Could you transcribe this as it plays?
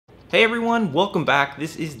Hey everyone, welcome back.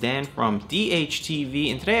 This is Dan from DHTV,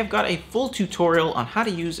 and today I've got a full tutorial on how to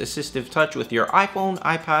use Assistive Touch with your iPhone,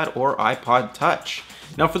 iPad, or iPod Touch.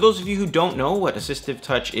 Now, for those of you who don't know what Assistive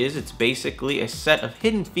Touch is, it's basically a set of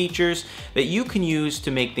hidden features that you can use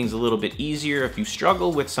to make things a little bit easier if you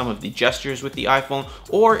struggle with some of the gestures with the iPhone,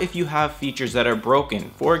 or if you have features that are broken.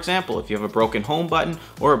 For example, if you have a broken home button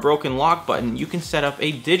or a broken lock button, you can set up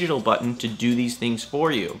a digital button to do these things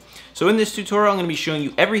for you. So in this tutorial, I'm going to be showing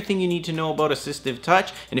you everything you need to know about Assistive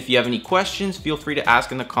Touch, and if you have any questions, feel free to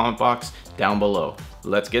ask in the comment box down below.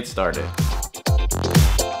 Let's get started.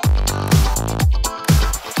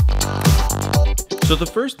 So the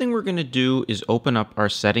first thing we're going to do is open up our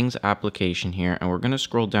settings application here, and we're going to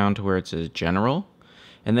scroll down to where it says General,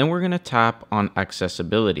 and then we're going to tap on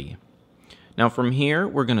Accessibility. Now from here,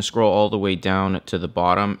 we're going to scroll all the way down to the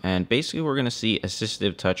bottom, and basically we're going to see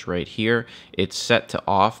Assistive Touch right here. It's set to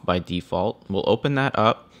off by default. We'll open that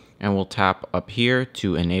up and we'll tap up here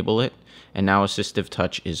to enable it. And now Assistive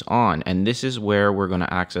Touch is on, and this is where we're going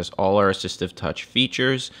to access all our Assistive Touch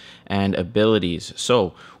features and abilities.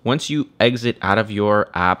 So once you exit out of your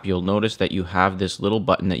app, you'll notice that you have this little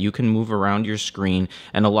button that you can move around your screen,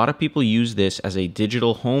 and a lot of people use this as a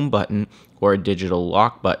digital home button or a digital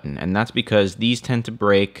lock button, and that's because these tend to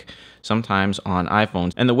break sometimes on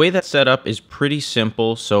iPhones. And the way that's set up is pretty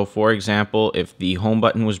simple. So for example, if the home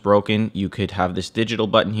button was broken, you could have this digital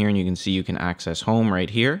button here, and you can see you can access home right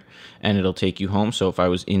here, and it'll take you home. So if I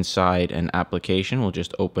was inside an application, we'll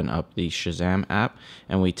just open up the Shazam app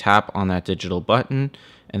and we tap on that digital button,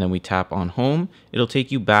 and then we tap on home. It'll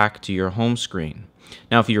take you back to your home screen.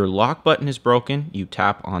 Now, if your lock button is broken, you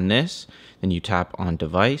tap on this, then you tap on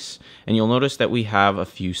device, and you'll notice that we have a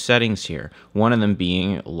few settings here, one of them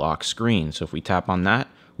being lock screen. So if we tap on that,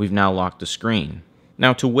 we've now locked the screen.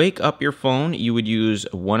 Now, to wake up your phone, you would use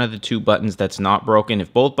one of the two buttons that's not broken.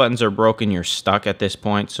 If both buttons are broken, you're stuck at this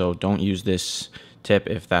point, so don't use this tip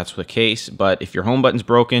if that's the case. But if your home button's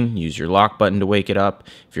broken, use your lock button to wake it up.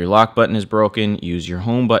 If your lock button is broken, use your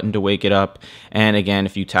home button to wake it up. And again,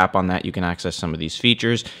 if you tap on that, you can access some of these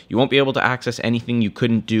features. You won't be able to access anything you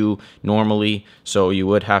couldn't do normally, so you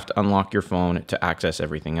would have to unlock your phone to access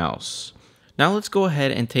everything else. Now let's go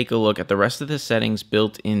ahead and take a look at the rest of the settings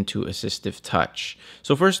built into Assistive Touch.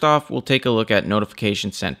 So first off, we'll take a look at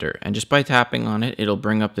Notification Center, and just by tapping on it, it'll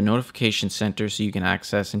bring up the Notification Center so you can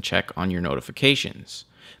access and check on your notifications.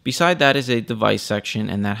 Beside that is a device section,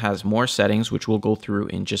 and that has more settings, which we'll go through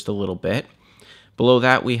in just a little bit. Below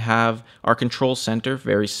that, we have our Control Center,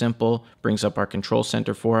 very simple, brings up our Control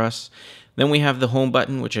Center for us. Then we have the home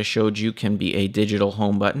button, which I showed you can be a digital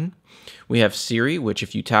home button. We have Siri, which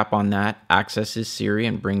if you tap on that, accesses Siri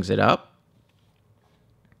and brings it up.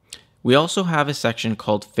 We also have a section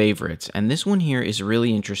called Favorites, and this one here is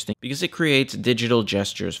really interesting because it creates digital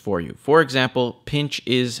gestures for you. For example, pinch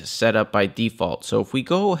is set up by default. So if we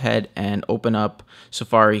go ahead and open up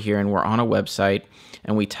Safari here and we're on a website,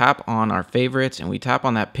 and we tap on our favorites and we tap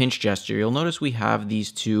on that pinch gesture, you'll notice we have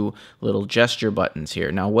these two little gesture buttons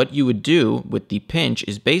here. Now what you would do with the pinch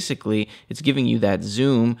is basically it's giving you that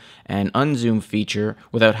zoom and unzoom feature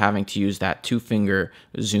without having to use that two-finger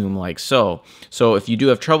zoom like so. So if you do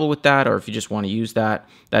have trouble with that, or if you just want to use that,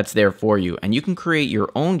 that's there for you. And you can create your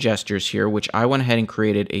own gestures here, which I went ahead and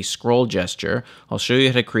created a scroll gesture. I'll show you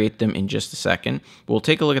how to create them in just a second. We'll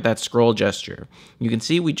take a look at that scroll gesture. You can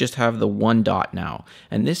see we just have the one dot now.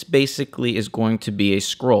 And this basically is going to be a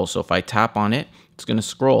scroll. So if I tap on it, it's going to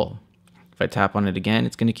scroll. If I tap on it again,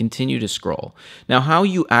 it's going to continue to scroll. Now, how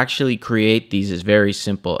you actually create these is very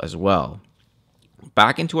simple as well.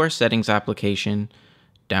 Back into our settings application,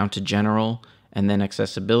 down to General, and then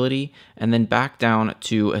Accessibility, and then back down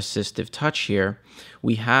to Assistive Touch here,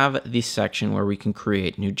 we have this section where we can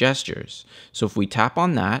create new gestures. So if we tap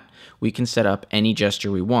on that, we can set up any gesture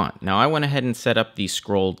we want. Now I went ahead and set up the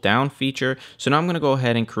scroll down feature, so now I'm going to go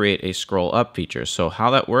ahead and create a scroll up feature. So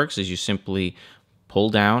how that works is you simply pull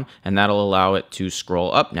down, and that'll allow it to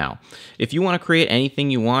scroll up now. If you want to create anything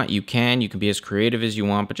you want, you can be as creative as you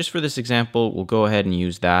want, but just for this example, we'll go ahead and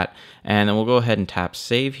use that, and then we'll go ahead and tap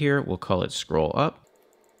save here. We'll call it scroll up,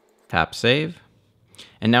 tap save,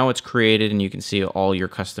 and now it's created, and you can see all your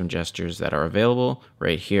custom gestures that are available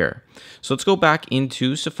right here. So let's go back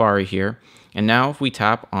into Safari here, and now if we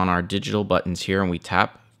tap on our digital buttons here and we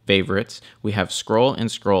tap favorites, we have scroll and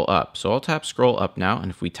scroll up. So I'll tap scroll up now, and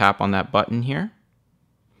if we tap on that button here,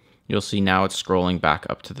 you'll see now it's scrolling back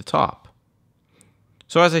up to the top.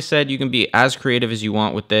 So as I said, you can be as creative as you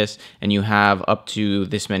want with this, and you have up to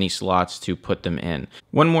this many slots to put them in.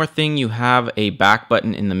 One more thing, you have a back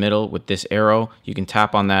button in the middle with this arrow. You can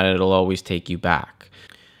tap on that, it'll always take you back.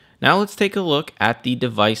 Now let's take a look at the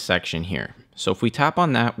device section here. So if we tap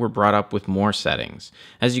on that, we're brought up with more settings.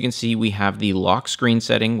 As you can see, we have the lock screen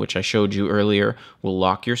setting, which I showed you earlier, will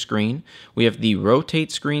lock your screen. We have the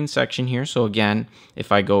rotate screen section here. So again,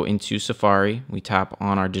 if I go into Safari, we tap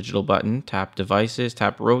on our digital button, tap devices,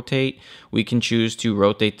 tap rotate. We can choose to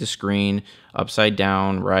rotate the screen upside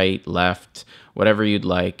down, right, left, whatever you'd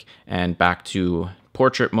like, and back to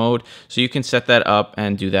portrait mode. So you can set that up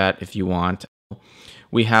and do that if you want.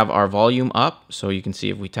 We have our volume up, so you can see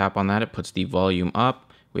if we tap on that, it puts the volume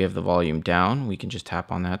up. We have the volume down. We can just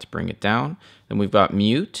tap on that to bring it down. Then we've got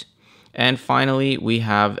mute. And finally, we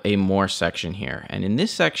have a more section here. And in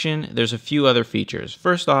this section, there's a few other features.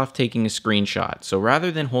 First off, taking a screenshot. So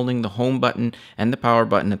rather than holding the home button and the power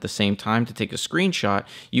button at the same time to take a screenshot,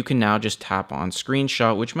 you can now just tap on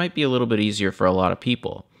screenshot, which might be a little bit easier for a lot of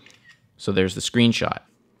people. So there's the screenshot.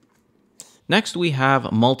 Next, we have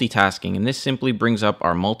multitasking, and this simply brings up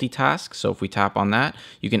our multitask. So if we tap on that,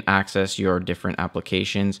 you can access your different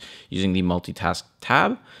applications using the multitask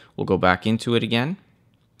tab. We'll go back into it again.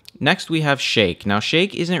 Next, we have shake. Now,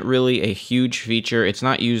 shake isn't really a huge feature. It's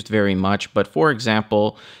not used very much, but for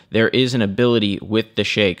example, there is an ability with the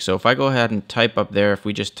shake. So if I go ahead and type up there, if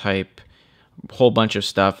we just type a whole bunch of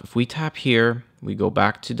stuff, if we tap here, we go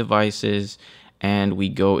back to devices, and we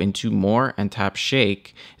go into more and tap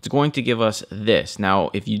shake, it's going to give us this. Now,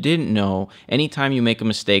 if you didn't know, anytime you make a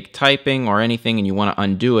mistake typing or anything and you want to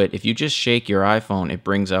undo it, if you just shake your iPhone, it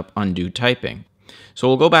brings up undo typing. So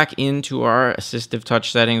we'll go back into our assistive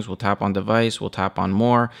touch settings, we'll tap on device, we'll tap on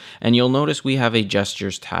more, and you'll notice we have a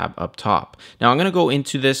gestures tab up top. Now I'm going to go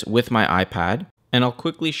into this with my iPad, and I'll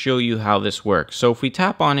quickly show you how this works. So if we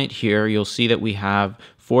tap on it here, you'll see that we have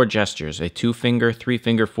 4 gestures, a 2-finger,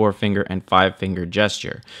 3-finger, 4-finger, and 5-finger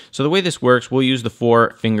gesture. So the way this works, we'll use the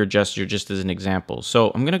 4-finger gesture just as an example.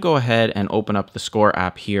 So I'm going to go ahead and open up the Score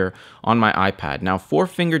app here on my iPad. Now,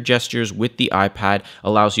 4-finger gestures with the iPad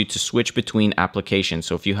allows you to switch between applications.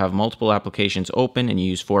 So if you have multiple applications open and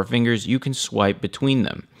you use 4 fingers, you can swipe between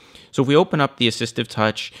them. So if we open up the assistive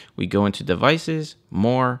touch, we go into devices,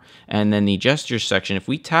 more, and then the gestures section. If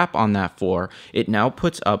we tap on that 4, it now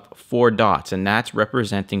puts up 4 dots, and that's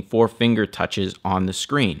representing 4-finger touches on the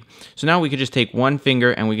screen. So now we could just take 1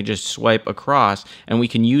 finger and we can just swipe across, and we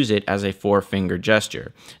can use it as a 4-finger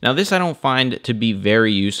gesture. Now this I don't find to be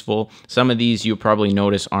very useful. Some of these you'll probably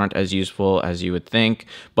notice aren't as useful as you would think,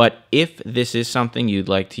 but if this is something you'd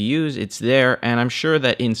like to use, it's there, and I'm sure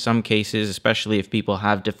that in some cases, especially if people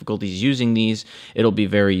have difficulties using these, it'll be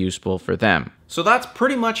very useful for them. So that's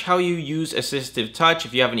pretty much how you use assistive touch.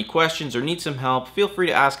 If you have any questions or need some help, feel free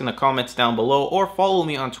to ask in the comments down below or follow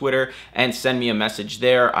me on Twitter and send me a message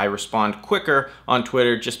there. I respond quicker on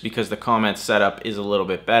Twitter just because the comments setup is a little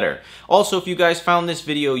bit better. Also, if you guys found this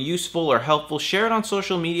video useful or helpful, share it on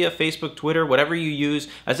social media, Facebook, Twitter, whatever you use,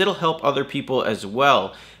 as it'll help other people as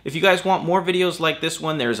well. If you guys want more videos like this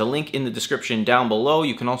one, there's a link in the description down below.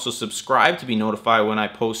 You can also subscribe to be notified when I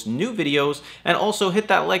post new videos, and also hit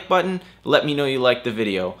that like button. Let me know you liked the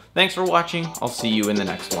video. Thanks for watching. I'll see you in the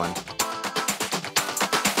next one.